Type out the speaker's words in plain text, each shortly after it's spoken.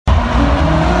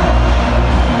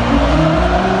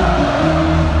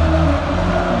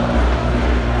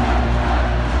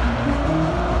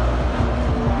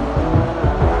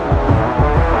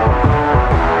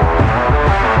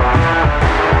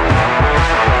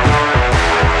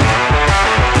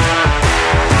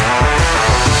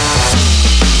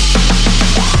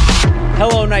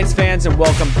Giants fans, and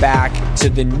welcome back to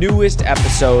the newest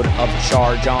episode of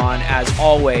Charge On. As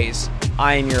always,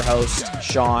 I am your host,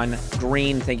 Sean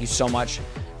Green. Thank you so much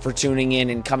for tuning in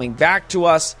and coming back to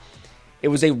us. It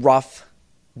was a rough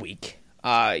week.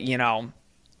 I don't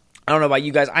know about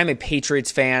you guys. I'm a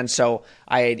Patriots fan, so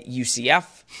I had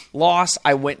UCF loss.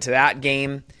 I went to that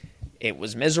game. It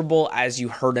was miserable, as you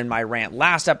heard in my rant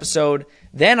last episode.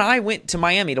 Then I went to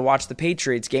Miami to watch the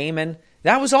Patriots game, and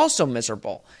that was also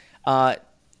miserable.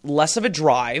 Less of a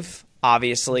drive,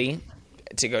 obviously,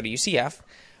 to go to UCF.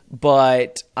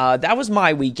 But that was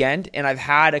my weekend, and I've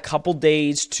had a couple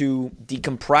days to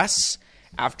decompress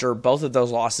after both of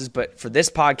those losses. But for this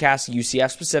podcast,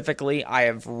 UCF specifically, I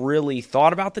have really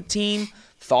thought about the team,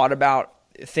 thought about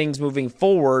things moving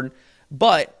forward.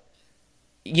 But,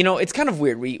 it's kind of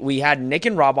weird. We had Nick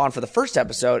and Rob on for the first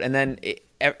episode, and then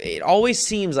it always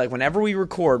seems like whenever we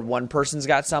record, one person's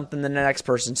got something than the next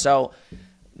person. So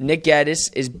Nick Geddes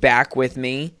is back with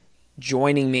me,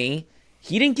 joining me.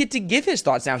 He didn't get to give his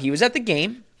thoughts now. He was at the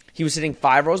game. He was sitting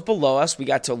 5 rows below us. We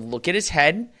got to look at his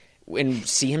head and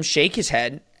see him shake his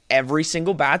head every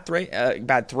single bad play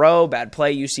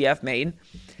UCF made.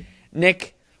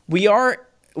 Nick,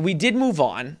 we did move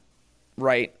on,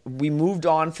 right? We moved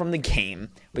on from the game,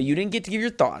 but you didn't get to give your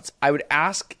thoughts. I would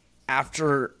ask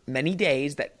after many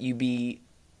days that you be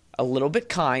a little bit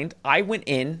kind. I went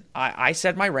in, I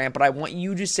said my rant, but I want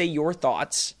you to say your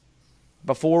thoughts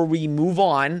before we move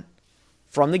on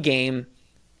from the game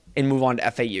and move on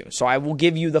to FAU. So I will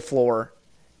give you the floor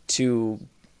to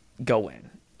go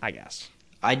in, I guess.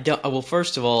 Well,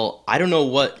 first of all, I don't know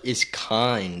what is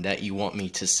kind that you want me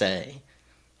to say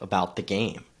about the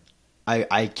game.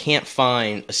 I can't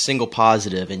find a single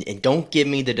positive, and don't give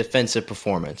me the defensive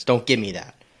performance. Don't give me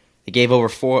that. They gave over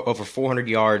 400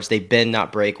 yards. They bend,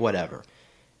 not break, whatever.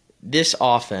 This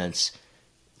offense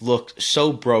looked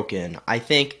so broken. I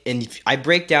think, and I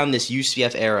break down this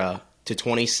UCF era to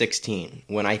 2016,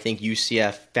 when I think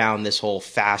UCF found this whole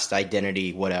fast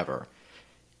identity, whatever.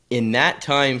 In that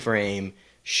time frame,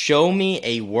 show me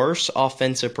a worse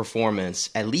offensive performance,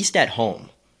 at least at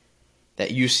home, that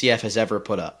UCF has ever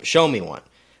put up. Show me one.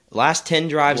 Last 10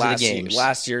 drives of the games.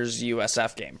 Last year's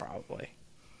USF game, probably.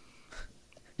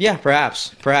 Yeah,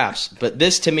 perhaps. But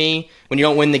this, to me, when you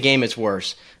don't win the game, it's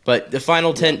worse. But the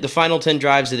final 10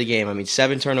 drives of the game,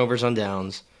 7 turnovers on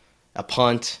downs, a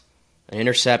punt, an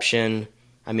interception.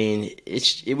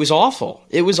 It was awful.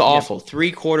 It was awful. Yeah.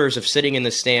 3 quarters of sitting in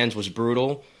the stands was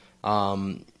brutal.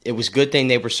 It was a good thing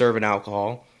they were serving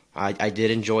alcohol. I did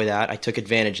enjoy that. I took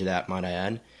advantage of that, might I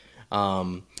add.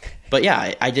 But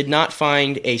yeah, I did not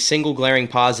find a single glaring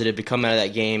positive to come out of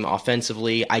that game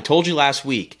offensively. I told you last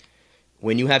week,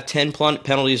 when you have 10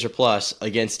 penalties or plus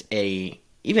against even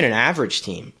an average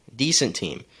team, decent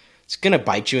team, it's going to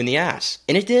bite you in the ass.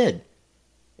 And it did.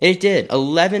 It did.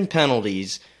 11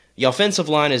 penalties. The offensive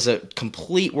line is a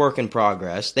complete work in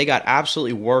progress. They got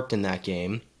absolutely worked in that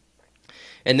game.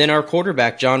 And then our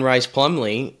quarterback, John Rice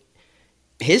Plumlee,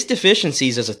 his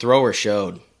deficiencies as a thrower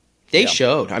showed. They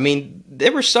showed.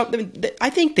 There was something. I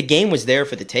think the game was there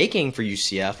for the taking for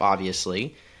UCF,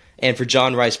 obviously, and for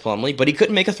John Rice Plumlee, but he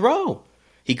couldn't make a throw.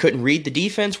 He couldn't read the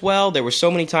defense well. There were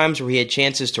so many times where he had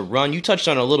chances to run. You touched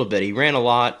on it a little bit. He ran a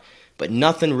lot, but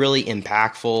nothing really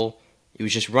impactful. It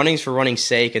was just runnings for running's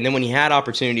sake. And then when he had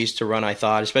opportunities to run, I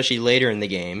thought, especially later in the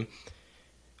game,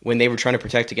 when they were trying to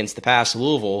protect against the pass,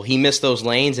 Louisville, he missed those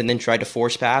lanes and then tried to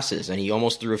force passes, and he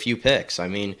almost threw a few picks.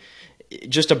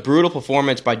 Just a brutal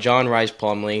performance by John Rice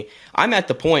Plumlee. I'm at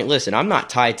the point, listen, I'm not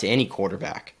tied to any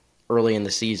quarterback early in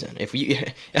the season.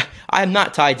 I'm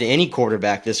not tied to any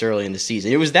quarterback this early in the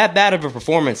season. It was that bad of a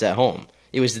performance at home.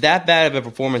 It was that bad of a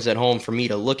performance at home for me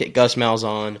to look at Gus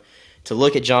Malzahn, to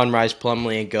look at John Rice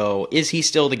Plumlee and go, is he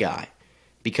still the guy?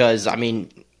 Because,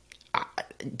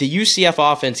 the UCF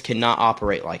offense cannot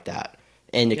operate like that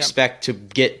and expect to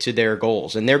get to their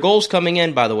goals. And their goals coming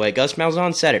in, by the way, Gus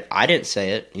Malzahn said it. I didn't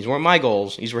say it. These weren't my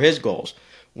goals. These were his goals.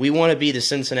 We want to be the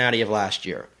Cincinnati of last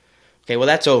year. Okay, well,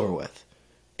 that's over with.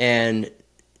 And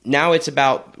now it's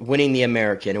about winning the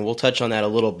American, and we'll touch on that a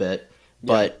little bit.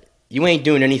 But you ain't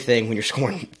doing anything when you're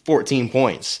scoring 14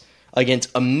 points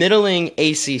against a middling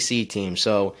ACC team.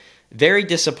 So very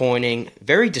disappointing,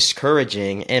 very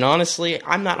discouraging, and honestly,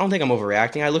 I don't think I'm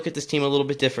overreacting. I look at this team a little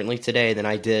bit differently today than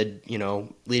I did,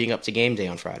 leading up to game day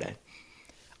on Friday.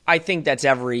 I think that's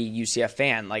every UCF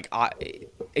fan.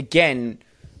 Again,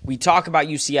 we talk about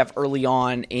UCF early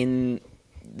on in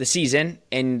the season,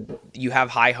 and you have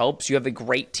high hopes. You have a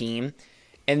great team.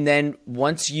 And then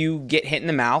once you get hit in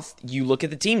the mouth, you look at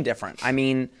the team different.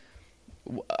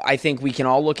 I think we can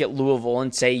all look at Louisville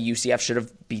and say UCF should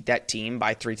have beat that team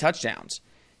by 3 touchdowns.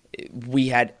 we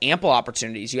had ample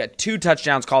opportunities. You had 2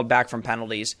 touchdowns called back from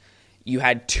penalties. You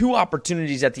had 2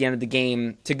 opportunities at the end of the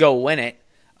game to go win it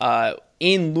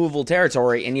in Louisville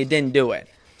territory, and you didn't do it.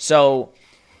 So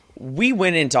we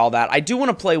went into all that. I do want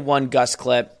to play one Gus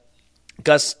clip.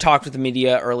 Gus talked with the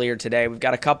media earlier today. We've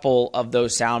got a couple of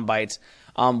those sound bites.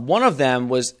 One of them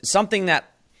was something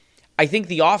that I think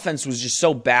the offense was just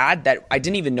so bad that I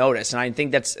didn't even notice, and I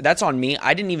think that's on me.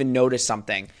 I didn't even notice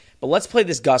something. But let's play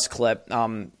this Gus clip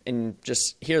and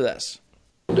just hear this.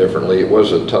 Differently, it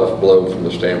was a tough blow from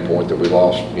the standpoint that we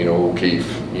lost,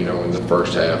 O'Keefe, in the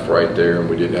first half right there, and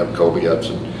we didn't have Kobe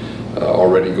Hudson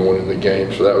already going into the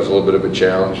game. So that was a little bit of a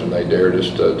challenge, and they dared us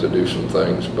to do some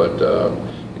things. But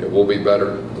we'll be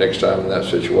better next time in that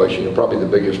situation. And probably the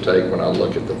biggest take when I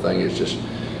look at the thing is just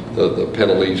the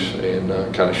penalties and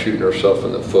kind of shooting ourselves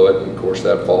in the foot. And of course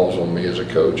that falls on me as a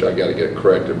coach. I got to get it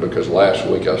corrected, because last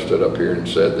week I stood up here and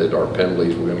said that our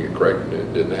penalties were going to get corrected, and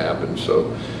it didn't happen.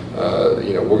 So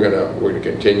we're gonna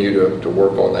continue to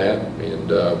work on that,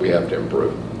 and we have to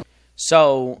improve.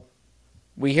 So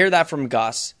we hear that from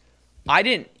Gus. I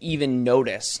didn't even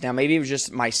notice. Now maybe it was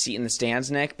just my seat in the stands,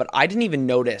 Nick, but I didn't even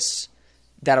notice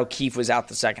that O'Keefe was out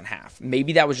the second half.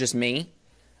 Maybe that was just me.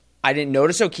 I didn't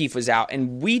notice O'Keefe was out,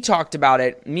 and we talked about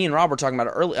it. Me and Rob were talking about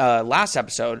it early, last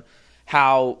episode,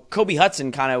 how Kobe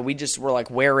Hudson we just were like,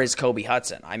 where is Kobe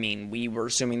Hudson? I mean, we were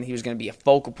assuming that he was going to be a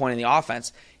focal point in the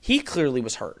offense. He clearly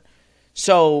was hurt.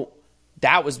 So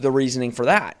that was the reasoning for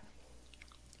that.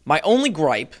 My only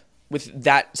gripe with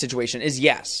that situation is,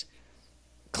 yes,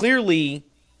 clearly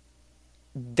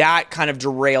that kind of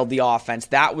derailed the offense.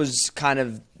 That was kind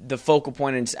of the focal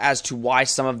point as to why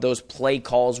some of those play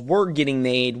calls were getting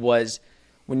made, was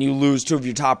when you lose 2 of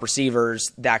your top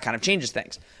receivers, that kind of changes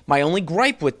things. My only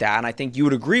gripe with that, and I think you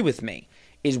would agree with me,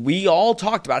 is we all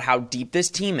talked about how deep this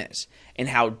team is and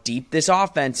how deep this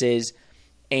offense is,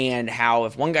 and how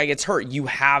if one guy gets hurt, you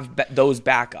have those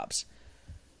backups.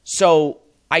 So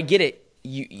I get it.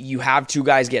 You have 2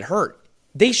 guys get hurt.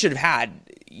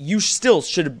 You still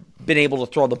should have been able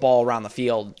to throw the ball around the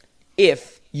field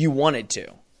if you wanted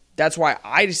to. That's why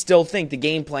I still think the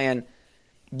game plan,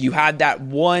 you had that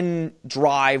one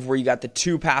drive where you got the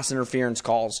 2 pass interference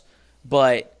calls,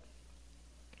 but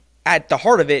at the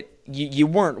heart of it, you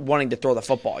weren't wanting to throw the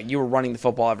football. You were running the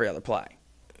football every other play.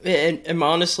 And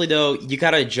honestly, though, you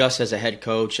got to adjust as a head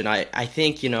coach. And I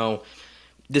think,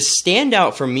 the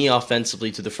standout for me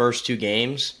offensively to the first 2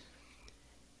 games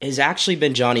has actually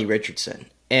been Johnny Richardson.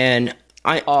 And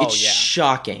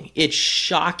shocking. It's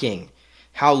shocking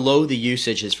how low the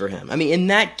usage is for him. I mean, in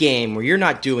that game where you're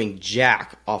not doing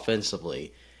jack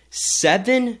offensively,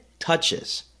 7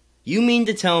 touches. You mean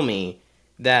to tell me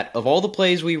that of all the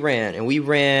plays we ran, and we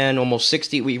ran over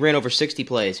 60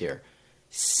 plays here,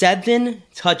 7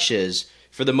 touches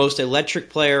for the most electric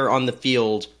player on the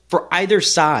field for either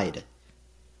side.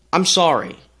 I'm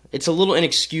sorry. It's a little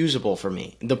inexcusable for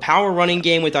me. The power running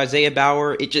game with Isaiah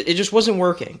Bauer, it just wasn't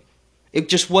working. It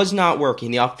just was not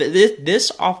working.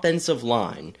 This offensive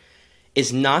line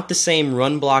is not the same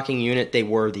run blocking unit they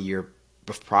were the year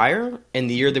prior and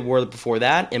the year they were before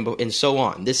that and so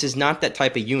on. This is not that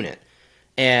type of unit.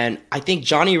 And I think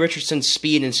Johnny Richardson's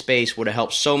speed and space would have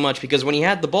helped so much, because when he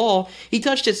had the ball, he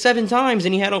touched it 7 times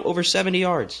and he had over 70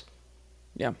 yards.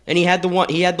 Yeah. And he had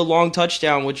the long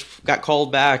touchdown, which got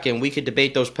called back, and we could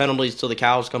debate those penalties till the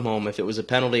cows come home, if it was a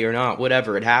penalty or not,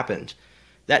 whatever, it happened.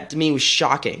 That to me was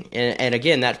shocking. And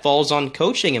again, that falls on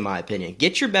coaching, in my opinion.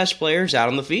 Get your best players out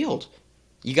on the field.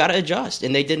 You got to adjust,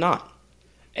 and they did not.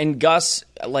 And Gus,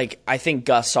 I think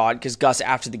Gus saw it, because Gus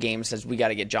after the game says we got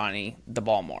to get Johnny the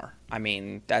ball more. I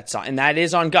mean, that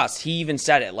is on Gus. He even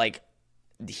said it.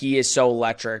 He is so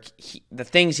electric. The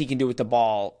things he can do with the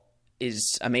ball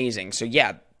is amazing. So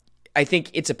yeah, I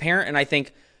think it's apparent, and I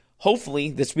think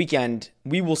hopefully this weekend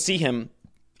we will see him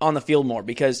on the field more,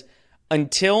 because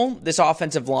until this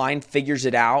offensive line figures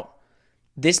it out,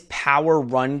 this power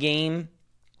run game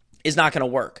is not going to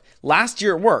work. Last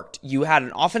year it worked. You had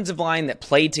an offensive line that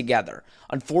played together.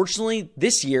 Unfortunately,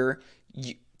 this year,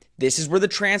 this is where the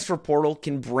transfer portal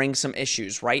can bring some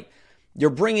issues, right?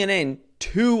 You're bringing in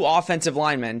 2 offensive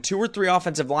linemen, 2 or 3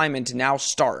 offensive linemen to now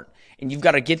start, and you've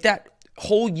got to get that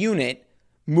whole unit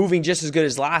moving just as good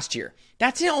as last year.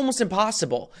 That's almost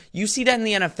impossible. You see that in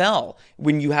the NFL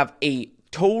when you have a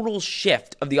total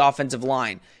shift of the offensive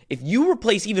line. If you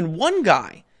replace even one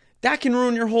guy, that can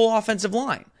ruin your whole offensive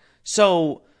line.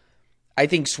 So I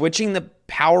think switching the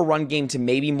power run game to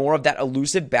maybe more of that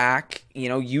elusive back,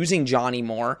 using Johnny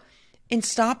more, and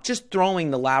stop just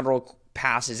throwing the lateral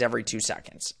passes every 2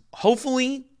 seconds.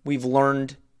 Hopefully we've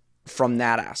learned from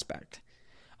that aspect.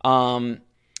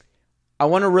 I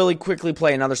want to really quickly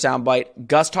play another soundbite.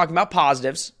 Gus talking about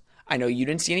positives. I know you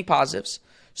didn't see any positives.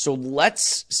 So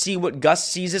let's see what Gus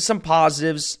sees as some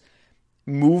positives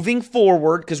moving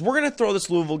forward, because we're going to throw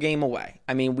this Louisville game away.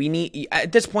 I mean, we need,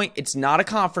 at this point, it's not a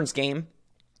conference game.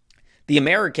 The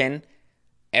American,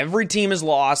 every team has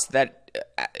lost that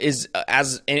is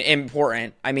as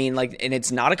important. I mean, like, and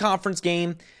it's not a conference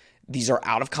game. These are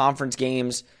out of conference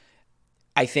games.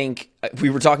 I think we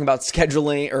were talking about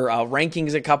scheduling or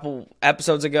rankings a couple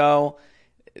episodes ago.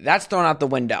 That's thrown out the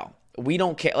window. We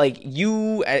don't care. Like,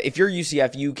 you, if you're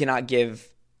UCF, you cannot give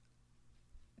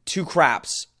two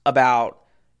craps about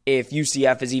if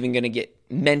UCF is even going to get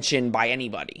mentioned by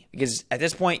anybody. Because at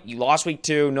this point, you lost week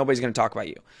 2. Nobody's going to talk about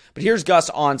you. But here's Gus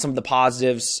on some of the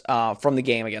positives from the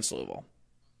game against Louisville.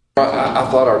 I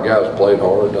thought our guys played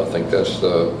hard. I think that's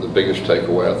the biggest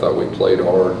takeaway. I thought we played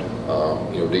hard.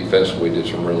 Defensively, we did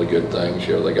some really good things.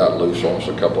 They got loose on us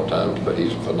a couple times, but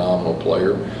he's a phenomenal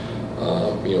player.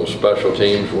 Special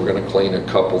teams, we're going to clean a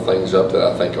couple things up that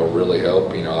I think will really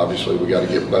help. Obviously we got to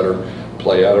get better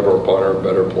play out of our punter,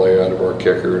 better play out of our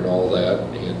kicker and all that.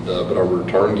 But our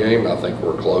return game, I think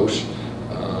we're close.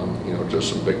 Just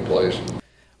some big plays.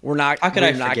 We're not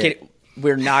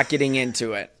getting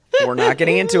into it. We're not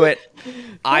getting into it.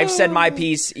 I've said my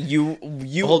piece. You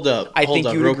hold up. I think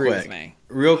you agree quick. with me.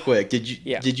 Real quick, did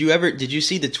you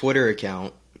see the Twitter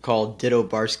account called Ditto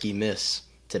Barsky Miss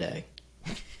today?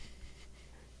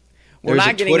 We're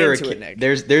not getting into it, Nick.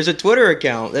 There's a Twitter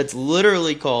account that's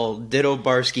literally called Ditto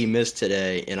Barsky Miss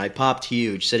today, and I popped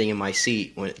huge sitting in my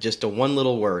seat when just a one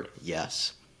little word,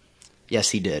 yes. Yes,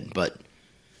 he did, but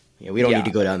we don't need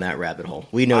to go down that rabbit hole.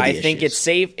 We know the issues. I think it's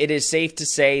safe. It is safe to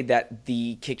say that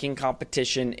the kicking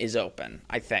competition is open,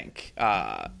 I think.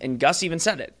 And Gus even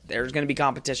said it. There's going to be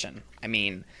competition. I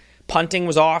mean, punting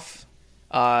was off.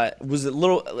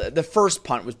 The first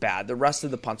punt was bad. The rest of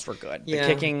the punts were good. The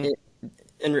kicking...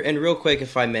 And real quick,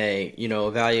 if I may,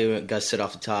 evaluate Gus said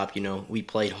off the top, we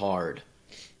played hard.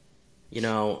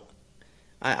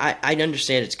 I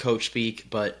understand it's coach speak,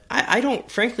 but I don't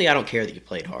care that you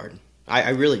played hard.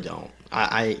 I really don't.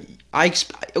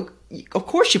 Of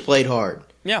course you played hard.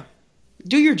 Yeah.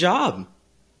 Do your job.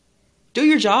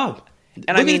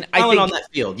 And I mean, I think on that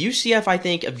field. UCF, I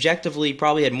think, objectively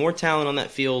probably had more talent on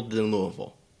that field than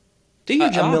Louisville. Do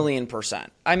your job. 1,000,000%.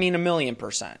 I mean,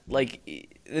 1,000,000%. Like,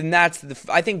 and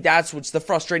I think that's what's the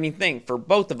frustrating thing for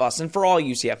both of us and for all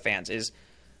UCF fans is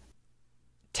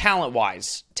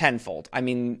talent-wise, tenfold. I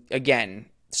mean, again,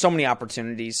 so many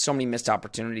opportunities, so many missed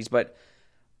opportunities, but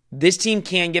this team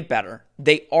can get better.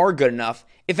 They are good enough.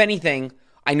 If anything,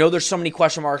 I know there's so many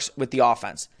question marks with the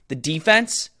offense. The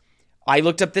defense, I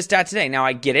looked up this stat today. Now,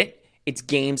 I get it. It's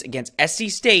games against SC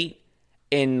State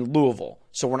in Louisville.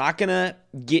 So we're not going to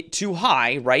get too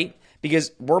high, right?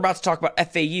 Because we're about to talk about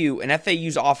FAU, and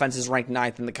FAU's offense is ranked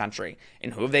 9th in the country.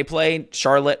 And who have they played?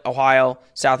 Charlotte, Ohio,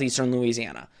 Southeastern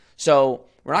Louisiana. So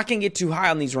we're not going to get too high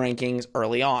on these rankings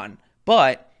early on.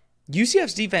 But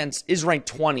UCF's defense is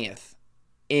ranked 20th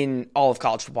in all of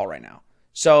college football right now.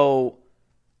 So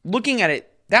looking at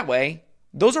it that way,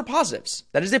 those are positives.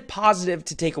 That is a positive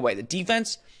to take away. The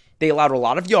defense, they allowed a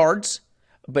lot of yards,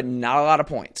 but not a lot of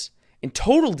points. In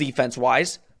total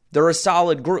defense-wise, they're a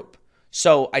solid group.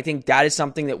 So I think that is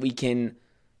something that we can,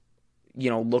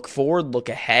 look forward, look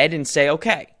ahead, and say,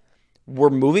 okay, we're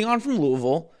moving on from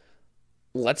Louisville.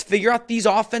 Let's figure out these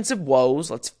offensive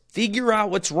woes. Let's figure out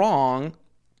what's wrong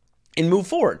and move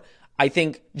forward. I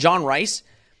think John Rice,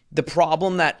 the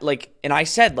problem that, and I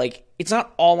said, it's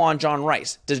not all on John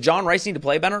Rice. Does John Rice need to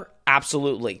play better?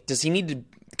 Absolutely. Does he need to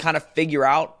kind of figure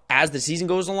out as the season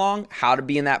goes along how to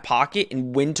be in that pocket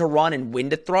and when to run and when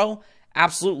to throw?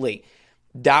 Absolutely.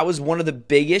 That was one of the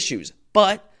big issues.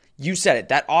 But you said it.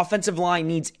 That offensive line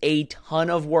needs a ton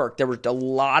of work. There were a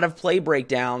lot of play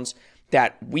breakdowns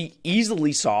that we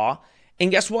easily saw.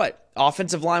 And guess what?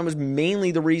 Offensive line was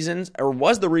mainly the reasons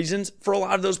for a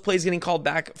lot of those plays getting called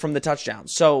back from the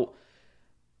touchdowns. So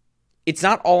it's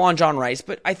not all on John Rice,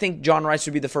 but I think John Rice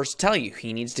would be the first to tell you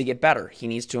he needs to get better. He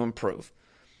needs to improve.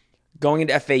 Going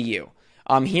into FAU.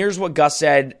 Here's what Gus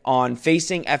said on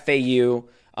facing FAU,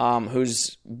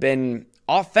 who's been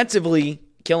offensively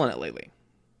killing it lately.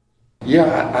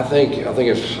 Yeah, I think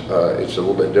it's a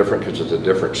little bit different because it's a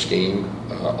different scheme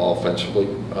offensively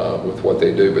with what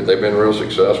they do, but they've been real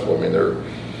successful. I mean, they're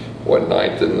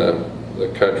 9th in the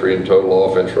country in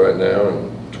total offense right now,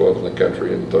 and 12th in the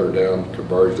country in third down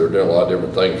conversion. They're doing a lot of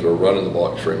different things. They're running the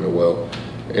ball extremely well,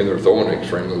 and they're throwing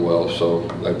extremely well. So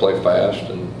they play fast,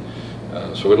 and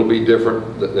so it'll be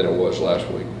different than it was last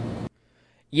week.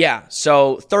 Yeah,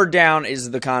 so third down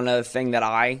is the kind of thing that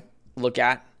I look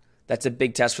at. That's a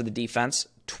big test for the defense.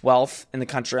 12th in the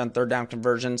country on third down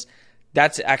conversions.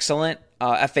 That's excellent.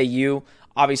 FAU,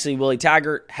 obviously Willie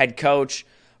Taggart, head coach,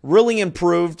 really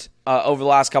improved over the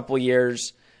last couple of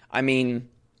years. I mean,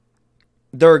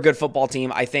 they're a good football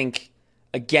team. I think,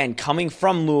 again, coming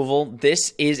from Louisville,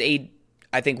 this is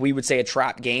I think we would say a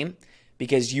trap game,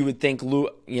 because you would think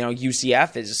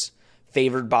UCF is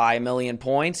favored by 1 million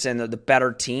points and they're the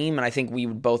better team, and I think we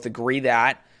would both agree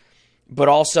that. But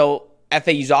also,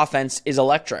 FAU's offense is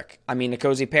electric. I mean,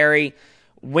 N'Kosi Perry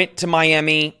went to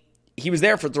Miami. He was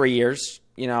there for 3 years,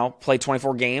 played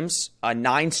 24 games,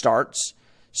 9 starts.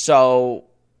 So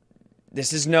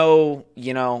this is no,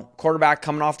 quarterback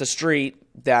coming off the street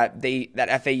that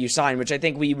FAU signed, which I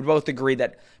think we would both agree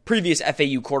that previous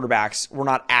FAU quarterbacks were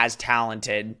not as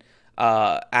talented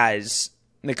as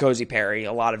N'Kosi Perry.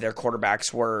 A lot of their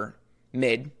quarterbacks were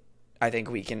mid. I think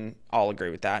we can all agree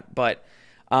with that. But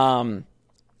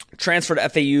transferred to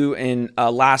FAU in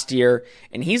last year,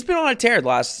 and he's been on a tear the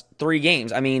last 3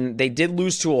 games. I mean, they did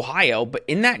lose to Ohio, but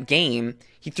in that game,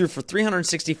 he threw for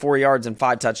 364 yards and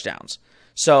 5 touchdowns.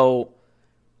 So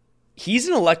he's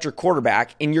an electric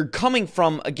quarterback, and you're coming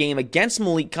from a game against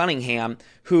Malik Cunningham,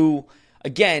 who,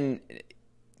 again,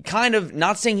 kind of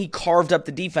not saying he carved up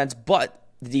the defense, but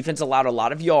the defense allowed a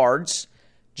lot of yards,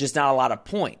 just not a lot of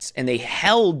points. And they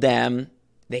held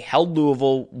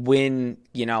Louisville when,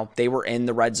 they were in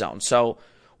the red zone. So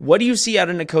what do you see out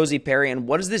of N'Kosi Perry, and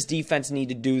what does this defense need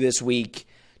to do this week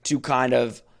to kind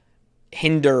of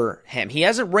hinder him? He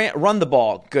hasn't run the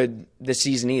ball good this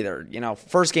season either.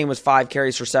 First game was 5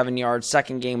 carries for 7 yards.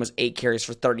 Second game was 8 carries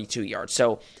for 32 yards.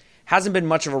 So hasn't been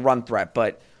much of a run threat.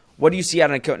 But what do you see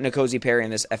out of N'Kosi Perry in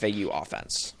this FAU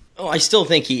offense? Oh, I still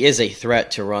think he is a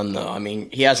threat to run, though. I mean,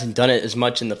 he hasn't done it as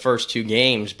much in the first 2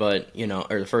 games, but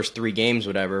or the first 3 games,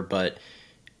 whatever. But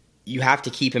you have to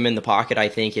keep him in the pocket, I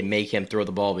think, and make him throw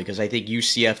the ball, because I think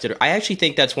UCF did. I actually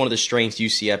think that's one of the strengths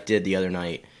UCF did the other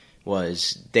night,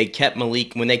 was they kept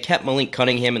Malik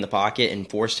Cunningham in the pocket and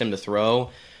forced him to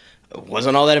throw.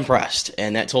 Wasn't all that impressed,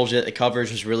 and that told you that the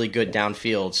coverage was really good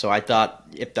downfield. So I thought,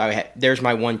 there's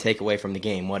my one takeaway from the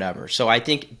game, whatever. So I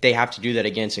think they have to do that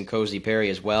against N'Kosi Perry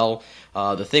as well.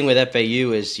 The thing with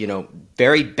FAU is,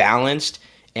 very balanced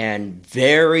and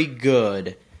very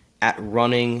good at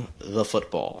running the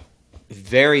football.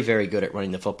 Very, very good at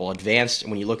running the football. Advanced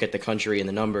when you look at the country and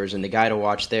the numbers, and the guy to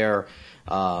watch there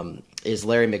is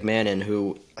Larry McMahon,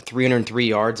 who 303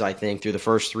 yards, I think, through the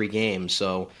first 3 games.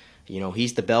 So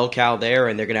he's the bell cow there,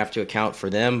 and they're going to have to account for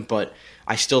them. But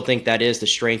I still think that is the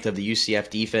strength of the UCF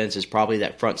defense, is probably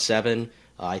that front 7.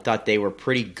 I thought they were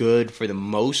pretty good for the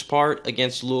most part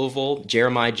against Louisville.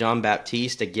 Jeremiah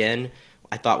Jean-Baptiste, again,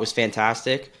 I thought was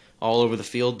fantastic all over the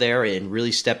field there and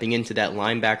really stepping into that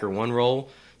linebacker 1 role.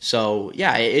 So,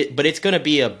 yeah, but it's going to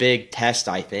be a big test,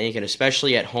 I think, and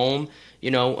especially at home.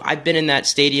 I've been in that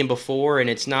stadium before, and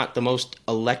it's not the most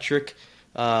electric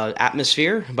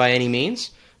atmosphere by any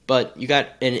means. But you got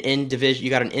an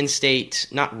in-state,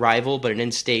 not rival, but an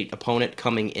in-state opponent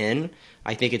coming in.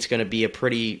 I think it's going to be a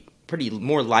pretty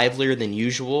more livelier than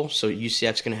usual. So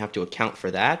UCF's going to have to account for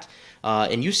that.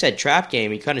 And you said trap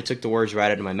game. You kind of took the words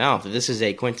right out of my mouth. This is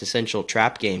a quintessential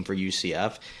trap game for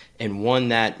UCF, and one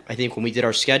that I think when we did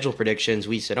our schedule predictions,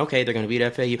 we said, okay, they're going to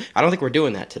beat FAU. I don't think we're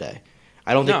doing that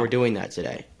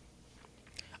today.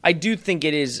 I do think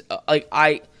it is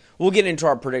we'll get into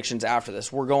our predictions after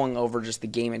this. We're going over just the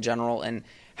game in general and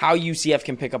how UCF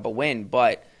can pick up a win.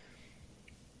 But,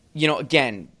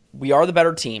 again, we are the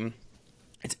better team.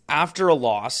 It's after a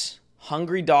loss.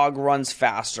 Hungry dog runs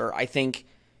faster. I think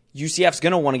UCF's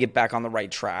going to want to get back on the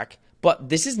right track. But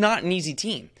this is not an easy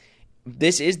team.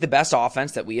 This is the best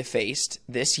offense that we have faced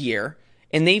this year,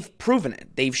 and they've proven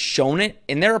it. They've shown it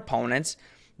in their opponents.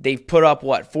 They've put up,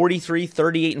 43,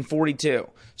 38, and 42.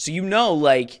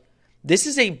 So this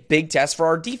is a big test for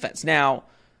our defense. Now,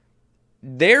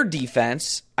 their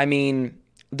defense,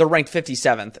 they're ranked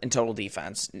 57th in total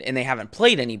defense, and they haven't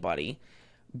played anybody,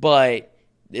 but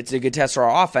it's a good test for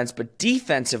our offense. But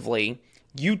defensively,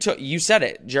 you said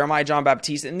it, Jeremiah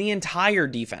Jean-Baptiste and the entire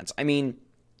defense.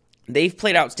 They've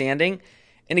played outstanding.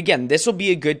 And again, this will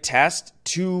be a good test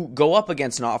to go up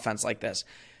against an offense like this.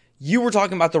 You were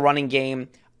talking about the running game.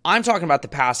 I'm talking about the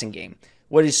passing game.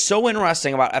 What is so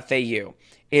interesting about FAU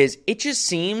is it just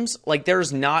seems like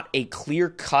there's not a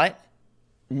clear-cut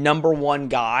number 1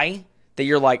 guy that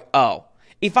you're like, oh.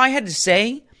 If I had to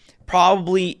say,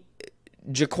 probably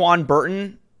Jaquan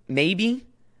Burton, maybe.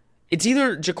 It's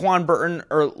either Jaquan Burton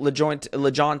or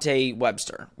LeJohntay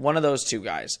Webster, one of those 2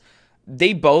 guys.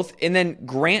 They both, and then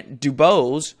Grant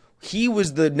Dubose, he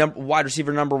was the wide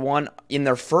receiver number 1 in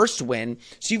their first win.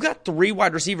 So you've got 3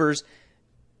 wide receivers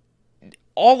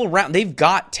all around, they've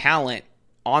got talent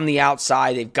on the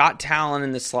outside. They've got talent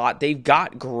in the slot. They've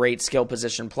got great skill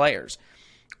position players.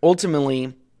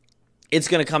 Ultimately, it's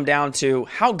going to come down to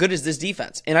how good is this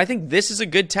defense? And I think this is a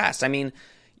good test. I mean,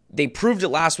 they proved it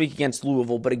last week against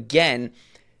Louisville, but again,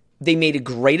 they made a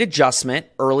great adjustment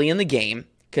early in the game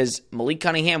because Malik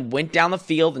Cunningham went down the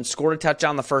field and scored a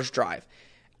touchdown the first drive.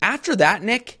 After that,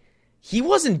 Nick, he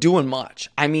wasn't doing much.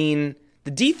 I mean,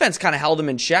 the defense kind of held him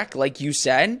in check, like you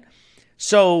said.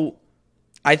 So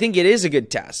I think it is a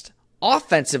good test.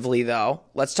 Offensively, though,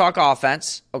 let's talk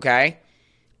offense, okay?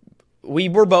 We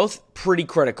were both pretty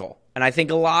critical. And I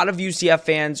think a lot of UCF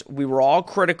fans, we were all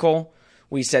critical.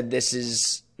 We said this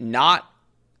is not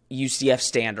UCF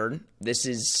standard. This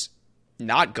is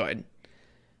not good.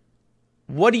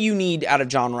 What do you need out of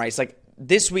John Rice? Like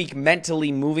this week,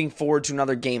 mentally moving forward to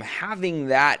another game, having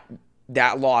that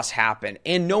loss happen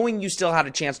and knowing you still had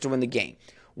a chance to win the game.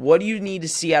 What do you need to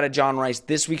see out of John Rice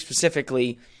this week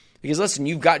specifically? Because listen,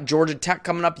 you've got Georgia Tech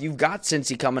coming up. You've got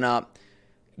Cincy coming up.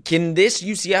 Can this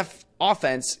UCF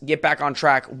offense get back on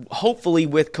track, hopefully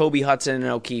with Kobe Hudson and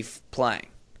O'Keefe playing?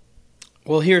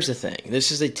 Well, here's the thing.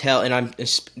 This is a tell, and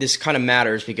this kind of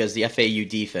matters because the FAU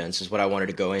defense is what I wanted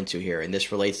to go into here, and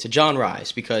this relates to John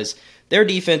Rice because their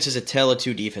defense is a tale of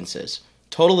two defenses,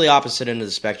 totally opposite end of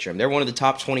the spectrum. They're one of the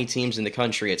top 20 teams in the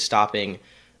country at stopping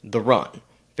the run.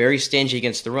 Very stingy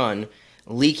against the run,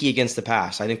 leaky against the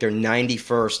pass. I think they're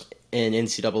 91st in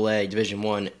NCAA Division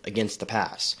I against the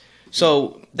pass.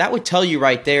 So that would tell you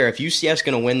right there, if UCF's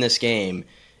going to win this game,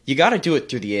 you got to do it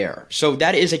through the air. So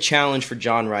that is a challenge for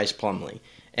John Rice Plumlee.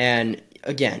 And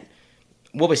again,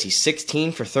 what was he,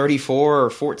 16 for 34 or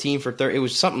 14 for 30? It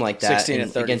was something like that. 16 to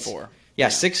 34. Yeah,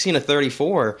 16 to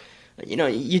 34. You know,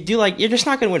 you're just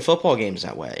not going to win football games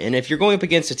that way. And if you're going up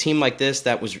against a team like this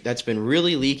that's been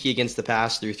really leaky against the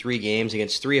pass through 3 games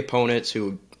against 3 opponents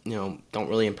who, don't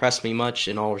really impress me much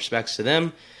in all respects to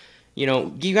them, you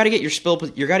got to get your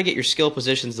skill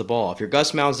positions the ball. If you're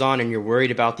Gus Malzahn and you're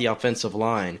worried about the offensive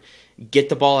line, get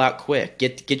the ball out quick.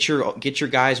 Get your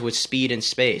guys with speed and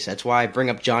space. That's why I bring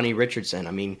up Johnny Richardson.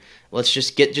 I mean, let's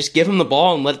just give him the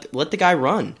ball and let the guy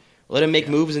run. Let him make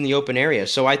moves in the open area.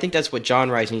 So I think that's what John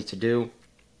Rice needs to do.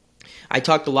 I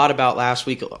talked a lot about last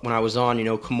week when I was on,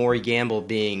 Kamori Gamble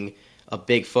being a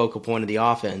big focal point of the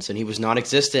offense, and he was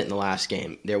non-existent in the last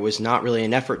game. There was not really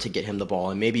an effort to get him the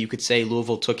ball, and maybe you could say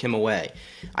Louisville took him away.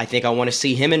 I think I want to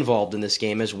see him involved in this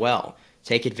game as well.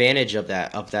 Take advantage of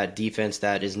that defense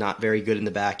that is not very good in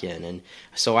the back end. And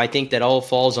so I think that all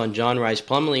falls on John Rice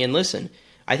Plumlee. And listen,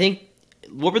 I think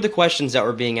what were the questions that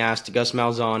were being asked to Gus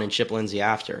Malzahn and Chip Lindsey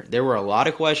after? There were a lot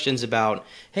of questions about,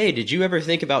 hey, did you ever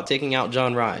think about taking out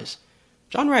John Rice?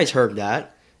 John Rice heard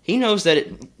that. He knows that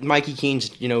Mikey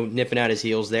Keene's, nipping at his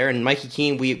heels there. And Mikey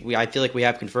Keene, I feel like we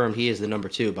have confirmed he is the number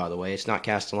 2, by the way. It's not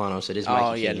Castellanos. It is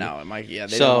Mikey Keene. Oh, yeah, no, Mikey. Yeah,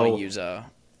 they don't want to use a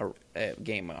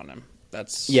game on him.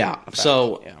 That's yeah.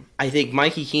 So yeah. I think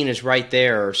Mikey Keene is right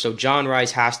there. So John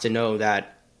Rice has to know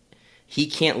that he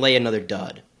can't lay another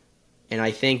dud. And I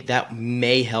think that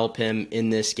may help him in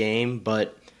this game.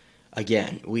 But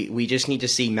again, we just need to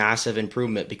see massive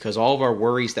improvement because all of our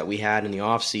worries that we had in the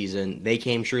offseason, they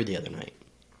came true the other night.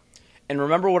 And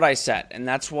remember what I said, and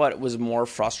that's what was more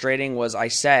frustrating, was I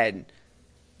said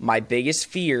my biggest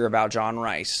fear about John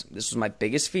Rice, this was my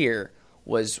biggest fear,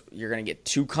 was you're going to get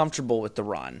too comfortable with the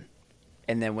run.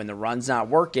 And then when the run's not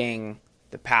working,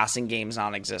 the passing game's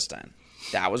non-existent.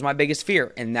 That was my biggest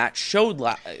fear, and that showed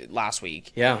last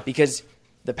week. Yeah. Because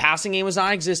the passing game was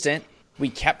non-existent. We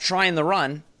kept trying the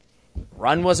run.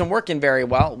 Run wasn't working very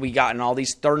well. We got in all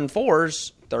these 3rd and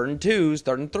 4s, 3rd and 2s,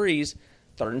 3rd and 3s,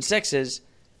 3rd and 6s.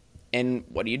 And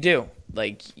what do?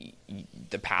 Like,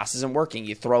 the pass isn't working.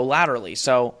 You throw laterally.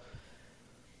 So,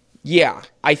 yeah,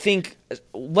 I think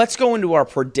let's go into our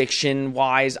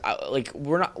prediction-wise.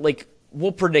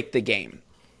 We'll predict the game.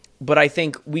 But I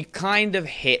think we kind of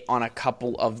hit on a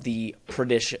couple of the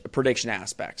prediction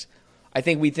aspects.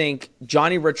 We think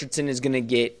Johnny Richardson is going to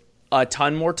get a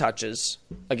ton more touches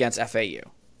against FAU.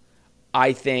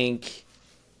 I think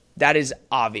that is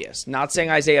obvious. Not saying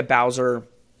Isaiah Bowser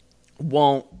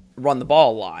won't run the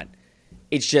ball a lot.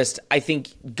 It's just I think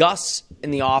Gus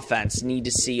and the offense need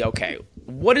to see, okay,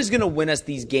 what is going to win us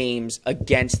these games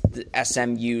against the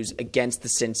SMUs, against the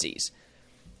Cincy's?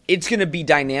 It's going to be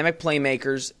dynamic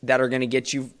playmakers that are going to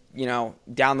get you,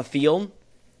 down the field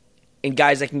and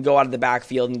guys that can go out of the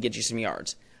backfield and get you some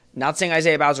yards. Not saying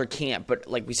Isaiah Bowser can't, but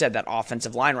like we said, that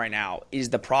offensive line right now is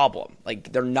the problem.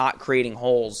 Like, they're not creating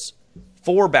holes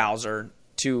for Bowser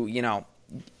to,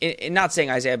 and not saying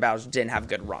Isaiah Bowser didn't have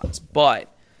good runs,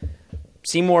 but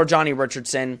see more Johnny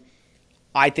Richardson.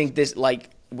 I think this, like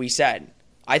we said,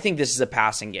 I think this is a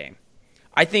passing game.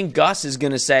 I think Gus is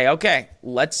going to say, okay,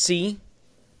 let's see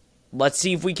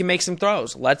if we can make some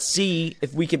throws. Let's see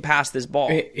if we can pass this ball.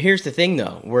 Here's the thing,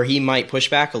 though, where he might push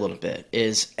back a little bit,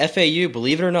 is FAU,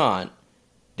 believe it or not,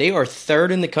 they are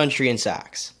third in the country in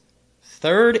sacks.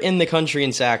 Third in the country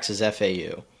in sacks is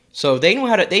FAU. So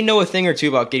they know a thing or two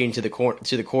about getting to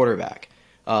the quarterback.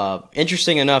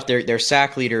 Interesting enough, their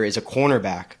sack leader is a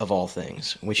cornerback of all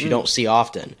things, which you don't see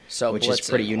often, so which is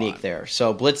pretty unique there.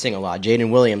 So blitzing a lot.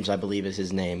 Jaden Williams, I believe, is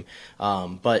his name.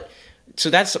 So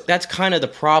that's kind of the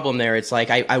problem there. It's like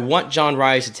I want John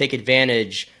Rice to take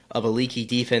advantage of a leaky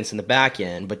defense in the back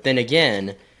end, but then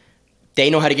again, they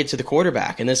know how to get to the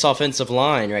quarterback. And this offensive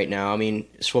line right now, I mean,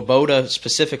 Swoboda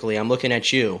specifically, I'm looking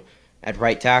at you at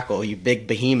right tackle, you big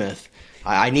behemoth.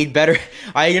 I need better.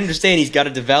 I understand he's got to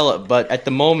develop, but at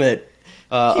the moment,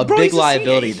 a big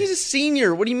liability. He's a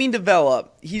senior. What do you mean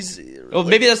develop?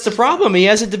 Maybe that's the problem. He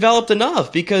hasn't developed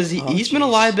enough because he's been a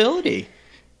liability.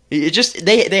 It just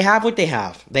they have what they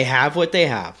have. They have what they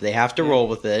have. They have to roll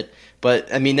with it.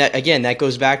 But I mean, that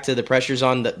goes back to the pressures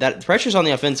on the pressures on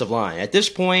the offensive line. At this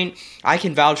point, I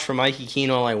can vouch for Mikey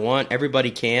Keene all I want. Everybody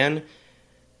can.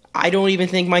 I don't even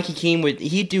think Mikey Keene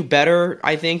he'd do better,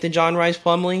 I think, than John Rice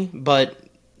Plumlee. But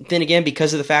then again,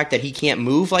 because of the fact that he can't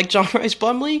move like John Rice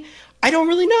Plumlee, I don't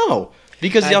really know.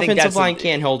 Because the offensive line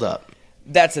can't hold up.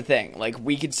 That's the thing. Like,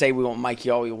 we could say we want Mikey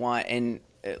all we want, and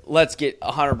let's get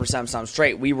 100% something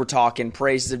straight. We were talking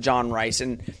praises of John Rice,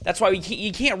 and that's why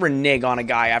you can't renege on a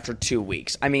guy after 2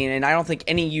 weeks. I mean, and I don't think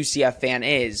any UCF fan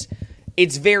is.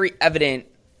 It's very evident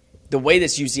the way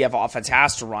this UCF offense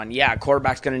has to run. Yeah,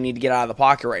 quarterback's going to need to get out of the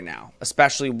pocket right now,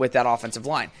 especially with that offensive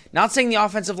line. Not saying the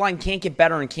offensive line can't get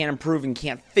better and can't improve and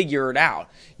can't figure it out.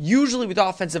 Usually with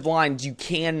offensive lines, you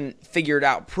can figure it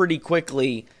out pretty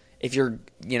quickly if you're,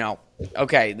 the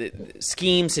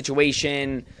scheme,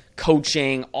 situation,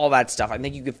 coaching, all that stuff. I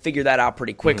think you could figure that out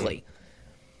pretty quickly.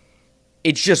 Mm-hmm.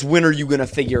 It's just, when are you going to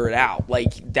figure it out?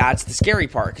 Like, that's the scary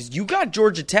part, because you got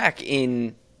Georgia Tech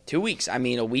in 2 weeks. I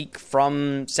mean, a week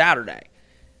from Saturday.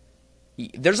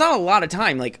 There's not a lot of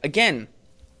time. Like, again,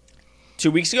 2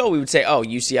 weeks ago, we would say, oh,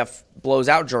 UCF blows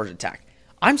out Georgia Tech.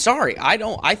 I'm sorry.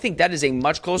 I think that is a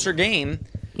much closer game.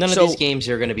 None of these games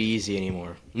are going to be easy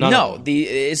anymore.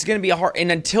 It's going to be a hard.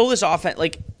 And until this offense,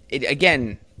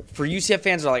 again, for UCF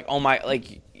fans, are like, oh my,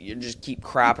 like, you just keep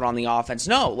crapping on the offense.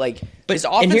 No, but this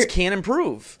offense can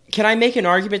improve. Can I make an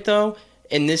argument, though?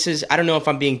 And this is, I don't know if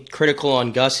I'm being critical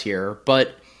on Gus here,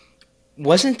 but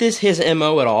wasn't this his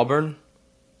MO at Auburn?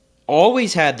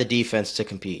 Always had the defense to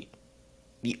compete.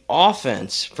 The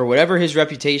offense, for whatever his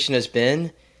reputation has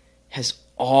been, has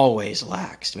always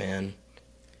laxed, man.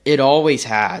 It always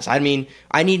has. I mean,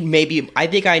 I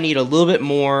think I need a little bit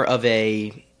more of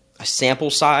a sample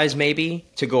size maybe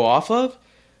to go off of,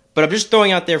 but I'm just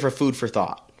throwing out there for food for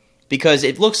thought, because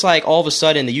it looks like all of a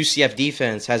sudden the UCF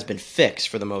defense has been fixed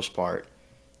for the most part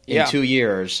in 2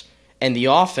 years, and the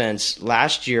offense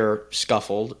last year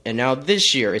scuffled, and now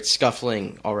this year it's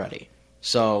scuffling already.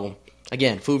 So,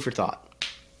 again, food for thought.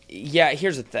 Yeah,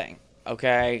 here's the thing,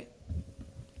 okay?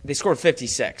 They scored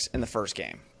 56 in the first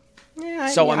game.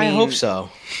 Yeah, I hope so.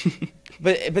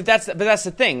 but that's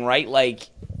the thing, right? Like,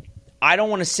 I don't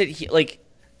want to sit here. Like,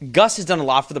 Gus has done a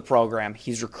lot for the program.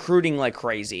 He's recruiting like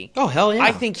crazy. Oh, hell yeah.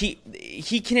 I think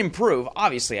he can improve.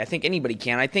 Obviously, I think anybody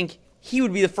can. I think he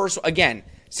would be the first. Again,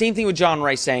 same thing with John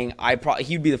Rice saying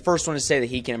he would be the first one to say that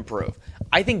he can improve.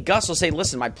 I think Gus will say,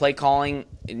 listen, my play calling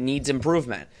needs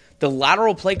improvement. The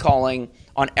lateral play calling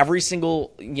on every single,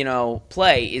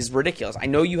 play is ridiculous. I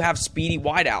know you have speedy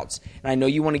wideouts, and I know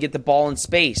you want to get the ball in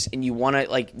space, and you want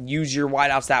to use your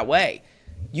wideouts that way.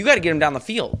 You got to get them down the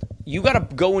field. You got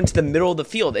to go into the middle of the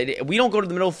field. We don't go to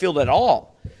the middle of the field at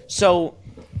all. So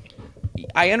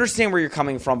I understand where you're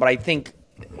coming from, but I think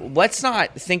let's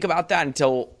not think about that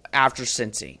until after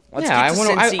Cincy.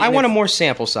 I want a more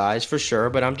sample size for sure,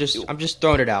 but I'm just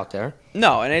throwing it out there.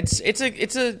 No, and it's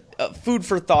a food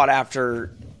for thought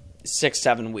after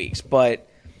 6-7 weeks. But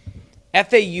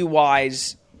FAU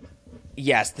wise,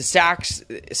 yes, the sacks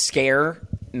scare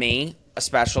me,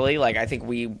 especially. I think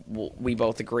we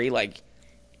both agree.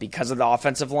 Because of the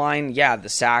offensive line, yeah, the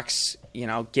sacks,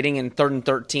 getting in 3rd and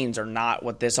 13s are not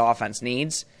what this offense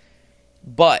needs.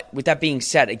 But with that being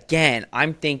said, again,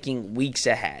 I'm thinking weeks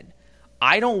ahead.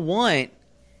 I don't want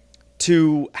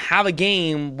to have a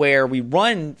game where we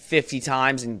run 50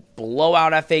 times and blow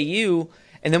out FAU,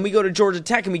 and then we go to Georgia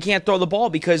Tech and we can't throw the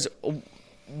ball because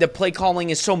the play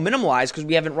calling is so minimalized because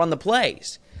we haven't run the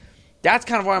plays. That's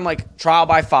kind of why I'm like, trial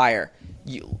by fire.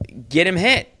 You get him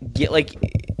hit.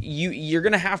 You're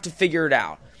going to have to figure it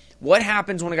out. What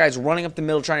happens when a guy's running up the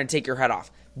middle trying to take your head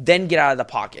off? then get out of the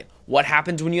pocket. What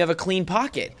happens when you have a clean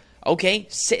pocket? Okay,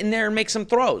 sit in there and make some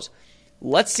throws.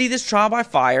 Let's see this trial by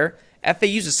fire.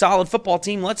 FAU's a solid football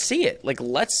team. Let's see it.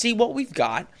 Let's see what we've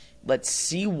got. Let's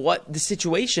see what the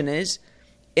situation is.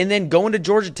 And then go into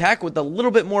Georgia Tech with a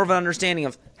little bit more of an understanding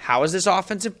of how has this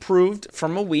offense improved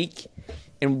from a week,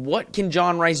 and what can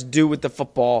John Rice do with the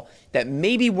football that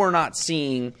maybe we're not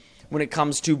seeing when it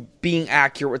comes to being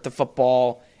accurate with the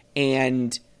football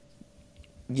and,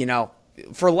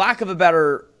 for lack of a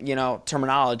better,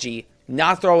 terminology,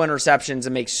 not throw interceptions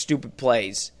and make stupid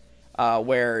plays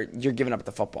where you're giving up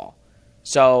the football.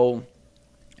 So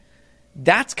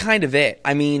that's kind of it.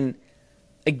 I mean,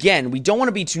 again, we don't want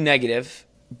to be too negative,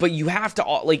 but you have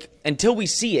to, until we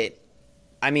see it,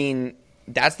 I mean,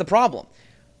 that's the problem.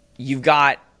 You've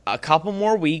got a couple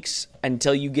more weeks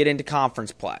until you get into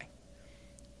conference play.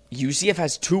 UCF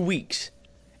has 2 weeks.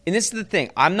 And this is the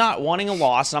thing. I'm not wanting a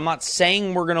loss, and I'm not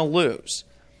saying we're going to lose.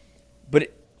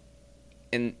 But,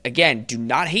 and again, do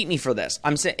not hate me for this.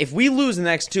 I'm saying if we lose in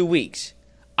the next 2 weeks,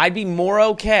 I'd be more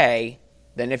okay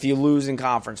than if you lose in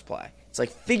conference play. It's like,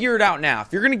 figure it out now.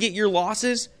 If you're going to get your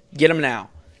losses, get them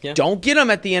now. Yeah. Don't get them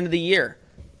at the end of the year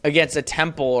against a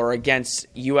Temple or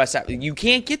against USF. You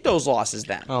can't get those losses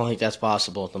then. I don't think that's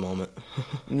possible at the moment.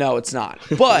 No, it's not.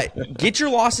 But get your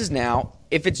losses now.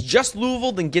 If it's just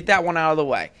Louisville, then get that one out of the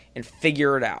way and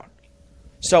figure it out.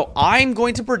 So I'm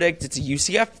going to predict it's a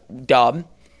UCF dub.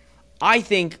 I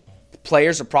think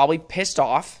players are probably pissed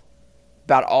off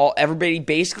about everybody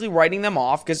basically writing them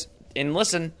off because, and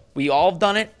listen, we all have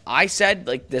done it. I said,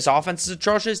 this offense is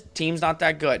atrocious. Team's not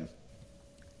that good.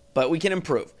 But we can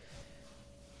improve.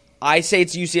 I say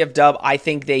it's UCF dub. I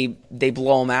think they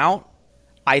blow them out.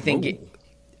 I think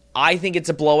it's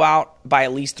a blowout by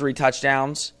at least 3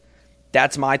 touchdowns.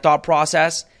 That's my thought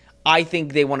process. I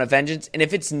think they want a vengeance. And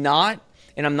if it's not,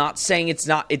 and I'm not saying it's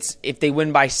not, if they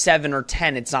win by 7 or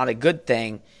 10, it's not a good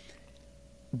thing.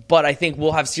 But I think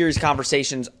we'll have serious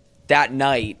conversations that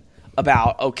night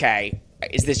about, okay,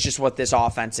 is this just what this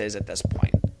offense is at this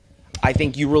point? I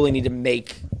think you really need to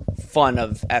make fun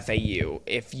of FAU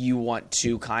if you want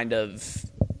to kind of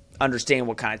understand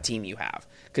what kind of team you have.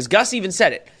 Because Gus even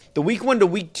said it. The week 1 to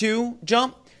week 2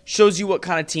 jump shows you what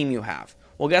kind of team you have.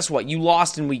 Well, guess what? You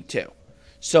lost in week 2.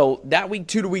 So that week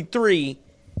 2 to week 3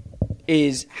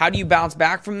 is how do you bounce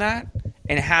back from that?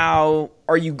 And how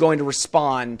are you going to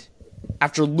respond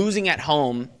after losing at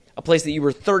home, a place that you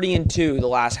were 30-2 the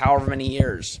last however many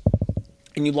years,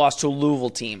 and you lost to a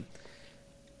Louisville team?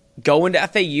 Go into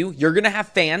FAU. You're going to have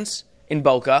fans in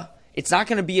Boca. It's not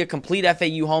going to be a complete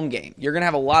FAU home game. You're going to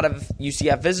have a lot of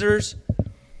UCF visitors.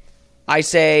 I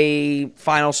say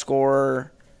final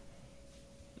score.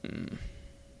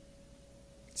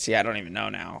 See, I don't even know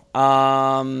now.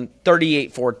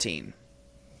 38-14.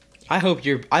 I hope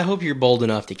you're bold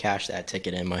enough to cash that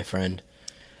ticket in, my friend.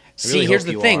 See, here's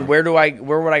the thing. Where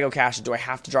would I go cash it? Do I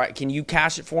have to drive? Can you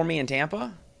cash it for me in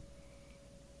Tampa?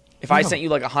 If I sent you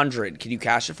 100, could you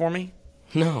cash it for me?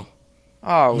 No.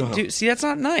 Oh, no. Dude, see, that's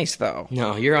not nice, though.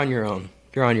 No, you're on your own.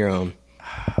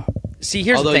 See,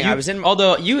 here's the thing.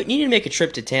 Although you need to make a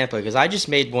trip to Tampa, because I just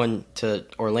made one to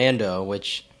Orlando,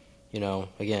 which,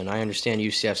 again, I understand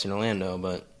UCF's in Orlando,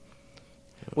 but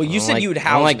well, you said you would house me.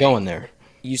 I don't like going there.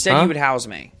 You said you would house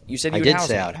me. You said you would house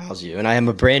me. I did say I would house you, and I am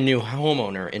a brand new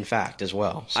homeowner, in fact, as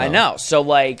well. So. I know.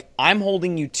 So, I'm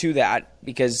holding you to that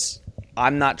because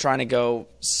I'm not trying to go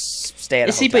stay at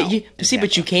a hotel.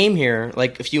 But you came here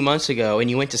a few months ago,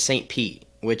 and you went to St. Pete,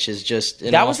 which is just last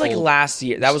year. That was last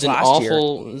year. It was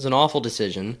an awful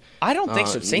decision. I don't think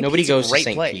so. Nobody goes to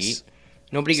St. Pete.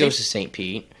 Nobody goes to St.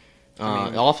 Pete.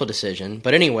 Awful decision.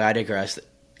 But anyway, I digress.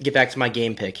 Get back to my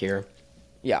game pick here.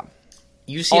 Yeah.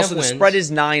 UCF also, wins. The spread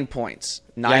is 9 points.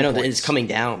 I know. It's coming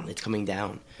down.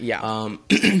 Yeah.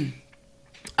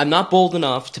 I'm not bold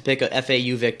enough to pick a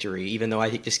FAU victory, even though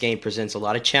I think this game presents a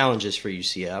lot of challenges for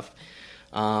UCF.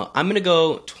 I'm going to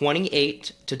go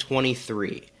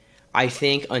 28-23. I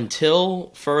think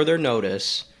until further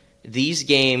notice, these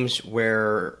games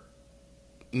where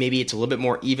maybe it's a little bit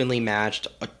more evenly matched,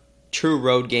 a true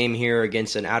road game here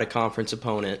against an out-of-conference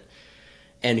opponent,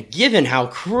 and given how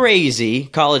crazy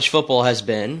college football has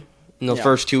been in the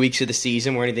first 2 weeks of the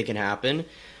season where anything can happen,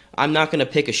 I'm not going to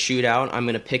pick a shootout. I'm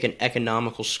going to pick an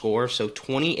economical score, so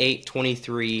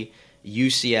 28-23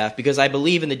 UCF, because I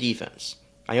believe in the defense.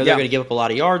 I know they're going to give up a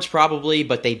lot of yards probably,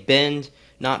 but they bend,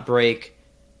 not break,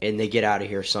 and they get out of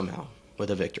here somehow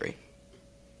with a victory.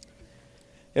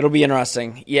 It'll be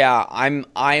interesting. Yeah,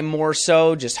 I'm more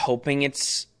so just hoping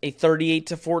it's a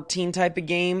 38-14 type of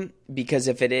game, because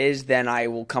if it is, then I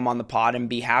will come on the pod and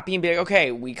be happy and be like,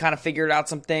 okay, we kind of figured out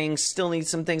some things, still need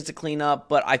some things to clean up,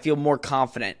 but I feel more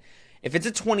confident. If it's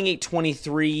a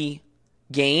 28-23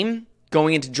 game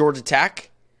going into Georgia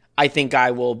Tech, I think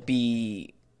I will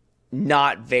be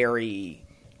not very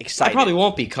excited. I probably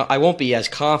won't be. I won't be as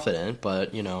confident,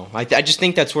 but I just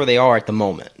think that's where they are at the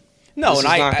moment. No, this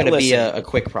and is not going to be listen, a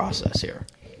quick process here.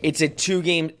 It's a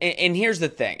 2-game, and here's the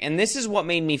thing, and this is what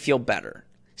made me feel better.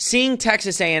 Seeing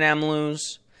Texas A&M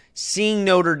lose, seeing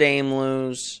Notre Dame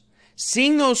lose,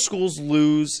 seeing those schools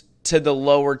lose to the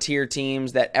lower tier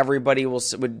teams that everybody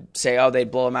would say, oh,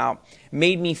 they'd blow them out,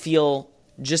 made me feel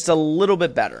just a little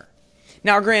bit better.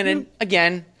 Now, granted,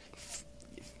 again,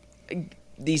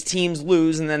 these teams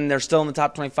lose and then they're still in the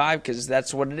top 25 because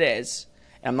that's what it is.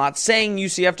 And I'm not saying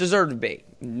UCF deserved to be.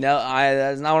 No,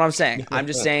 that's not what I'm saying. I'm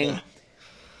just saying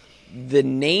the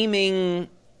naming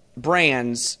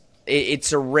brands,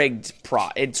 it's a rigged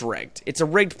it's rigged. It's a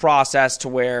rigged process to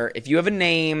where if you have a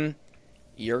name,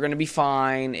 you're going to be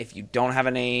fine. If you don't have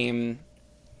a name,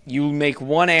 you make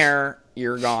one error,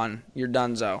 you're gone. You're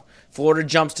donezo. Florida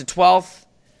jumps to 12th.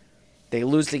 They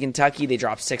lose to Kentucky. They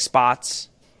drop 6 spots.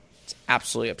 It's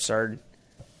absolutely absurd.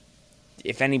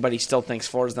 If anybody still thinks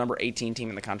Florida's the number 18 team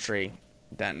in the country,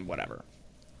 then whatever.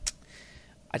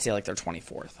 I'd say like they're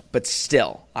 24th. But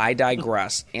still, I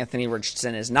digress. Anthony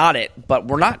Richardson is not it, but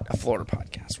we're not a Florida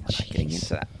podcast. We're not getting into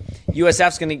that.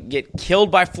 USF's going to get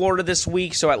killed by Florida this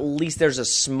week, so at least there's a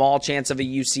small chance of a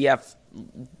UCF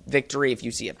victory if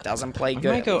UCF doesn't play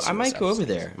good. I might go over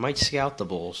there. I might scout the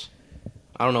Bulls.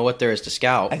 I don't know what there is to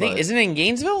scout. I think isn't it in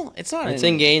Gainesville? It's not. It's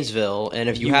in Gainesville, and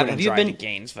if you have you been to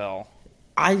Gainesville?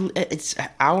 It's an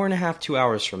hour and a half, 2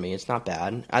 hours from me. It's not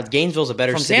bad. Gainesville's a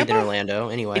better city than Orlando,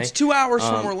 anyway. It's 2 hours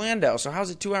from Orlando. So how's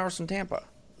it 2 hours from Tampa?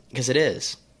 Because it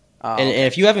is. And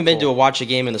if you haven't been to watch a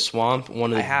game in the swamp,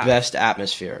 one of the best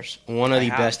atmospheres. One of the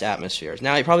best atmospheres.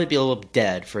 Now, it'd probably be a little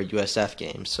dead for a USF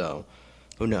game, so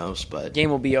who knows? But game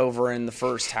will be over in the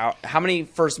first. How many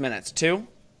first minutes? 2?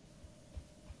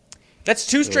 That's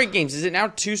 2 straight games. Is it now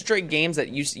 2 straight games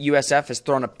that USF has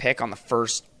thrown a pick on the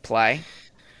first play?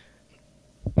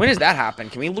 When does that happen?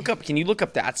 Can you look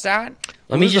up that stat?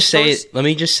 Let me just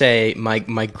say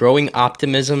my growing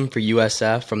optimism for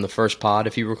USF from the first pod,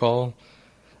 if you recall,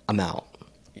 I'm out.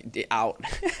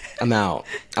 I'm out.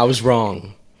 I was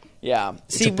wrong. Yeah.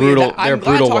 It's brutal. I'm glad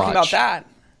brutal talking watch. about that.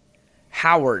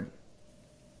 Howard,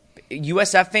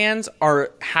 USF fans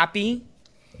are happy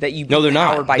that you beat No, they're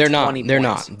not. Howard by they're 20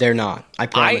 not. points. They're not. I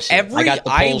promise you. I got the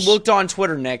polls. I looked on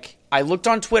Twitter, Nick. I looked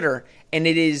on Twitter, and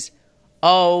it is,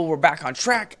 oh, we're back on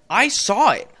track. I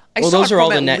saw it. Those are all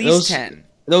the at least 10.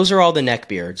 Those are all the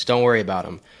neckbeards. Don't worry about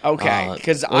them. Okay,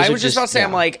 because I was just about to say,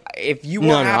 I'm like, if you were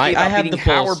happy about beating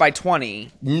Howard by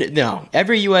 20. No,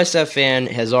 every USF fan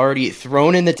has already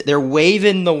thrown in they're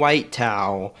waving the white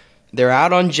towel. They're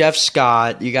out on Jeff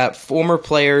Scott. You got former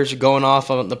players going off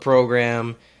on the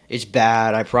program. It's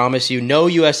bad. I promise you. No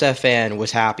USF fan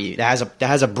was happy. That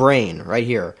has a brain right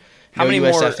here. How many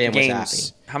USF fan was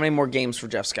happy? How many more games for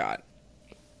Jeff Scott?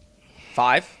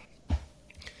 5?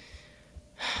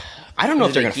 I don't know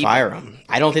if they're going to fire him.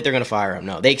 I don't think they're going to fire him.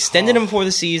 No, they extended him for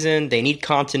the season. They need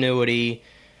continuity.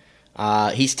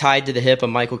 He's tied to the hip of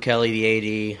Michael Kelly,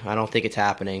 the AD. I don't think it's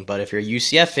happening. But if you're a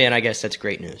UCF fan, I guess that's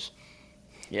great news.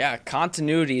 Yeah,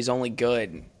 continuity is only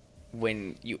good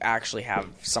when you actually have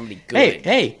somebody good.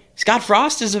 Hey, Scott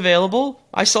Frost is available.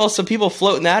 I saw some people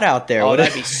floating that out there. Oh,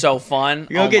 that'd be so fun.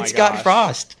 Go get Scott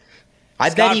Frost.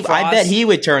 I bet he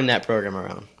would turn that program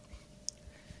around.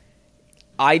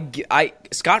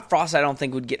 Scott Frost, I don't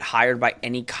think would get hired by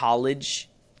any college.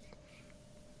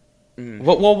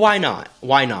 Well, why not?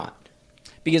 Why not?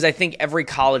 Because I think every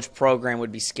college program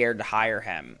would be scared to hire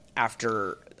him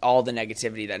after all the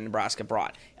negativity that Nebraska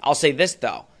brought. I'll say this,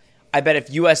 though. I bet if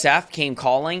USF came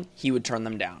calling, he would turn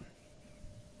them down.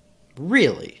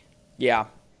 Really? Yeah.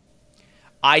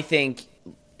 I think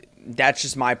that's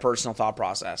just my personal thought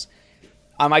process.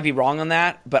 I might be wrong on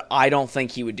that, but I don't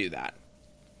think he would do that.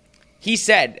 He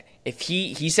said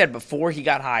he said before he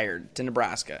got hired to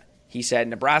Nebraska, he said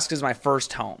Nebraska's my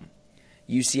first home.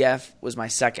 UCF was my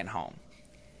second home.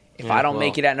 If I don't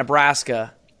make it at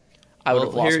Nebraska, I would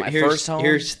have lost my first home.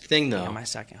 Here's the thing, though. And my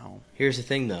second home. Here's the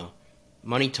thing, though.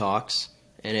 Money talks.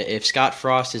 And if Scott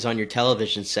Frost is on your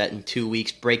television set in 2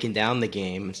 weeks breaking down the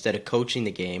game instead of coaching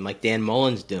the game like Dan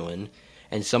Mullen's doing,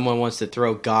 and someone wants to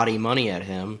throw gaudy money at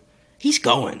him, he's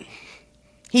going.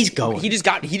 He's going. He just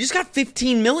got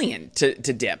 $15 million to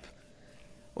dip.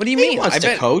 What do you mean? He wants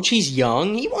to coach. He's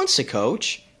young. He wants to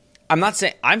coach.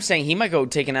 I'm saying he might go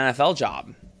take an NFL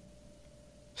job.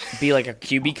 Be like a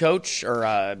QB coach or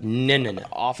a No.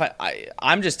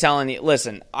 I'm just telling you,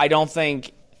 listen, I don't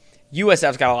think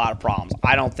USF's got a lot of problems.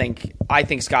 I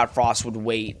think Scott Frost would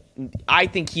wait. I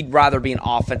think he'd rather be an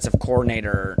offensive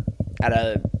coordinator at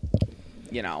a,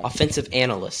 offensive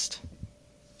analyst.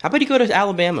 How about he go to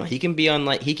Alabama? He can be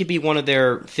he could be one of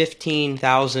their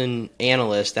 15,000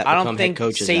 analysts that become head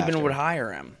coaches. I don't think Saban after. would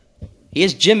hire him. He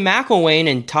has Jim McElwain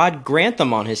and Todd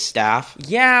Grantham on his staff.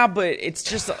 Yeah, but it's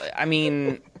just,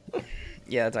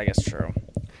 yeah, that's I guess true.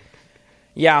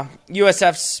 Yeah,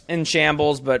 USF's in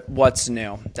shambles, but what's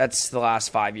new? That's the last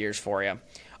 5 years for you.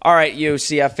 All right,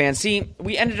 UCF fans. See,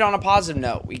 we ended on a positive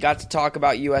note. We got to talk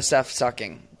about USF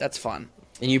sucking. That's fun.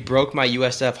 And you broke my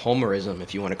USF homerism,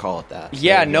 if you want to call it that.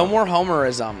 Yeah, no more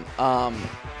homerism.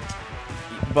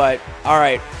 But, all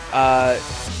right,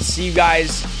 see you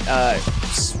guys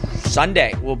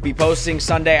Sunday. We'll be posting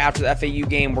Sunday after the FAU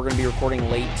game. We're going to be recording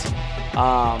late.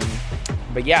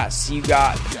 But yeah, see you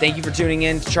guys. Thank you for tuning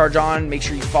in to Charge On. Make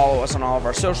sure you follow us on all of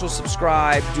our socials,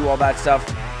 subscribe, do all that stuff.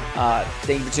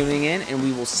 Thank you for tuning in, and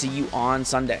we will see you on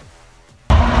Sunday.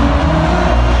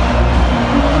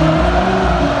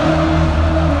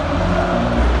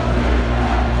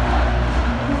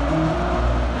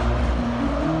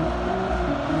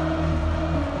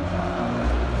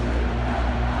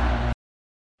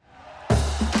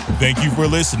 Thank you for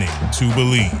listening to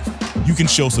Believe. You can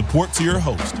show support to your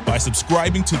host by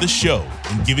subscribing to the show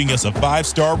and giving us a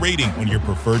 5-star rating on your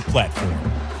preferred platform.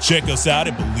 Check us out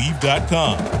at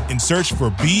Believe.com and search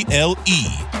for BLEAV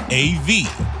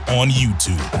on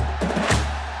YouTube.